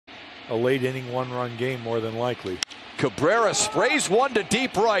a late inning one-run game more than likely. Cabrera sprays one to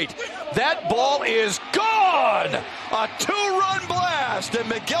deep right. That ball is gone! A two-run blast, and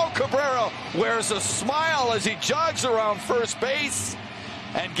Miguel Cabrera wears a smile as he jogs around first base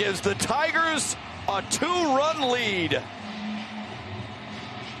and gives the Tigers a two-run lead.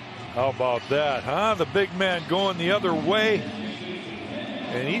 How about that, huh? The big man going the other way,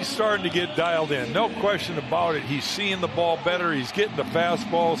 and he's starting to get dialed in. No question about it. He's seeing the ball better. He's getting the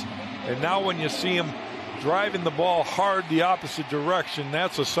fastballs, and now when you see him driving the ball hard the opposite direction,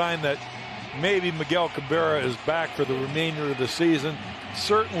 that's a sign that maybe Miguel Cabrera is back for the remainder of the season.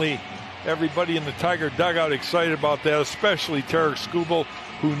 Certainly everybody in the Tiger dugout excited about that, especially Tarek Skubal,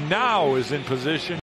 who now is in position